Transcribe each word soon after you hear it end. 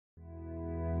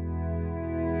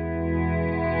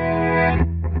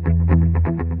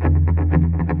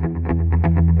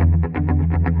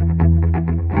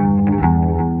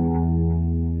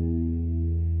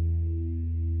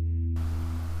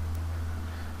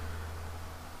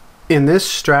In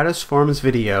this StratusForms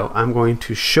video, I'm going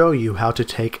to show you how to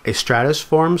take a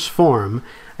StratusForms form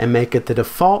and make it the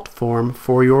default form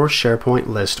for your SharePoint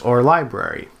list or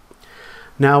library.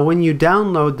 Now, when you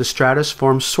download the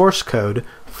StratusForms source code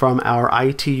from our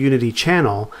IT Unity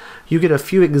channel, you get a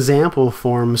few example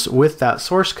forms with that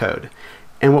source code.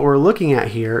 And what we're looking at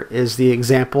here is the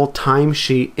example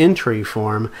timesheet entry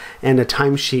form and a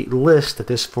timesheet list that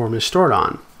this form is stored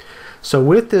on. So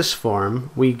with this form,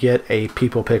 we get a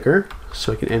people picker,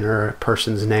 so we can enter a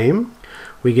person's name.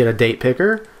 We get a date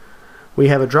picker. We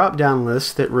have a drop-down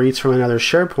list that reads from another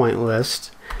SharePoint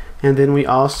list. And then we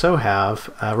also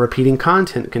have a repeating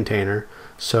content container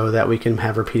so that we can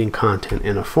have repeating content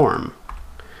in a form.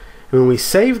 And when we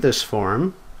save this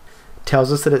form, it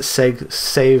tells us that it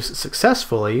saves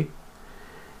successfully.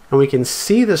 And we can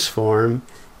see this form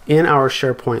in our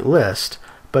SharePoint list.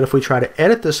 But if we try to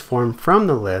edit this form from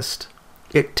the list,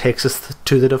 it takes us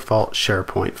to the default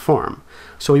SharePoint form.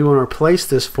 So we want to replace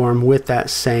this form with that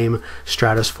same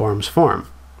StratusForms form.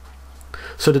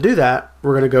 So to do that,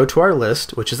 we're going to go to our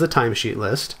list, which is the timesheet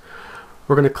list.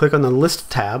 We're going to click on the list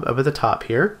tab up at the top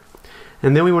here.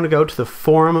 And then we want to go to the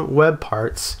form web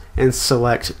parts and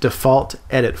select default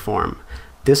edit form.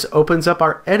 This opens up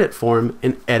our edit form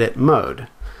in edit mode.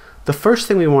 The first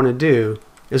thing we want to do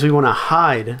is we want to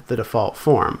hide the default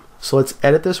form. So let's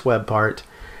edit this web part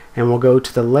and we'll go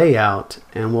to the layout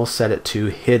and we'll set it to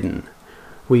hidden.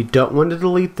 We don't want to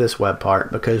delete this web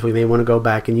part because we may want to go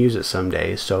back and use it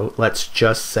someday, so let's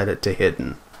just set it to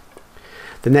hidden.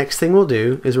 The next thing we'll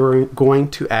do is we're going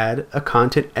to add a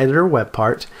content editor web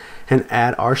part and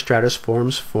add our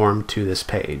StratusForms form to this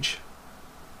page.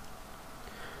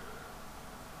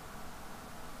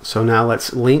 So now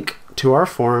let's link to our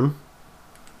form,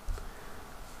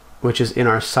 which is in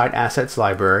our site assets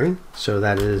library. So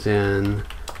that is in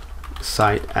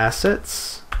site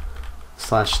assets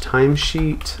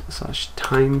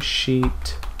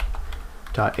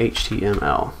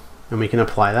 /timesheet/timesheet.html, and we can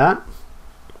apply that,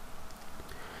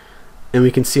 and we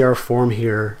can see our form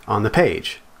here on the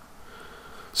page.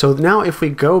 So now if we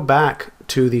go back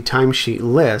to the timesheet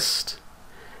list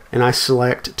and I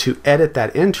select to edit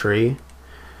that entry,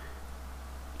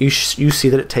 you see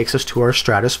that it takes us to our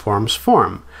StratusForms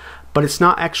form. But it's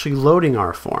not actually loading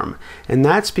our form, and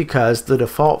that's because the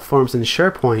default forms in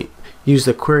SharePoint use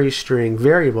the query string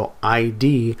variable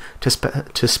ID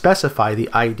to specify the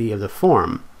ID of the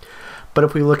form. But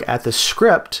if we look at the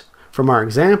script from our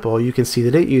example, you can see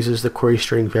that it uses the query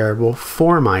string variable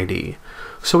form ID.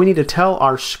 So we need to tell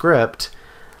our script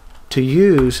to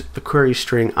use the query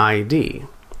string ID.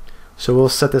 So we'll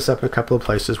set this up in a couple of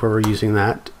places where we're using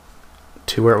that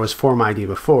to where it was form ID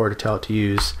before to tell it to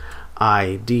use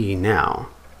ID now.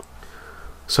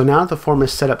 So now that the form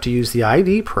is set up to use the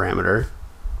ID parameter,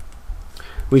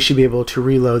 we should be able to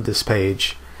reload this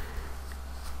page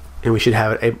and we should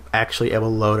have it actually able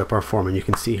to load up our form, and you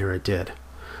can see here it did.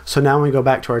 So now when we go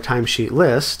back to our timesheet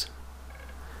list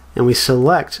and we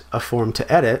select a form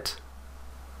to edit,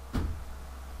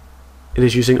 it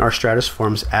is using our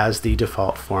StratusForms as the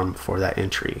default form for that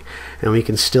entry. And we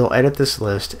can still edit this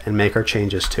list and make our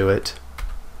changes to it,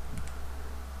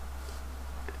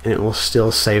 and it will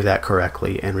still save that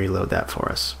correctly and reload that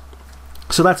for us.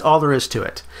 So that's all there is to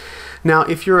it. Now,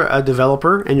 if you're a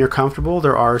developer and you're comfortable,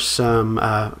 there are some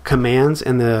commands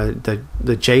in the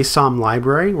JSON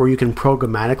library where you can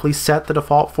programmatically set the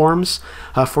default forms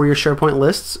for your SharePoint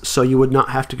lists, so you would not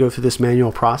have to go through this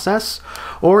manual process.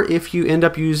 Or if you end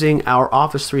up using our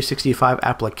Office 365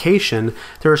 application,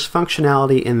 there's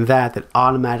functionality in that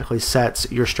automatically sets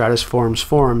your StratusForms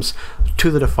forms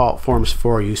to the default forms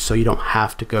for you, so you don't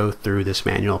have to go through this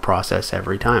manual process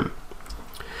every time.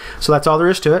 So that's all there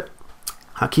is to it.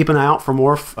 Keep an eye out for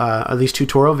more of these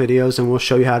tutorial videos, and we'll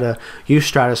show you how to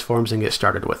use StratusForms and get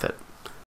started with it.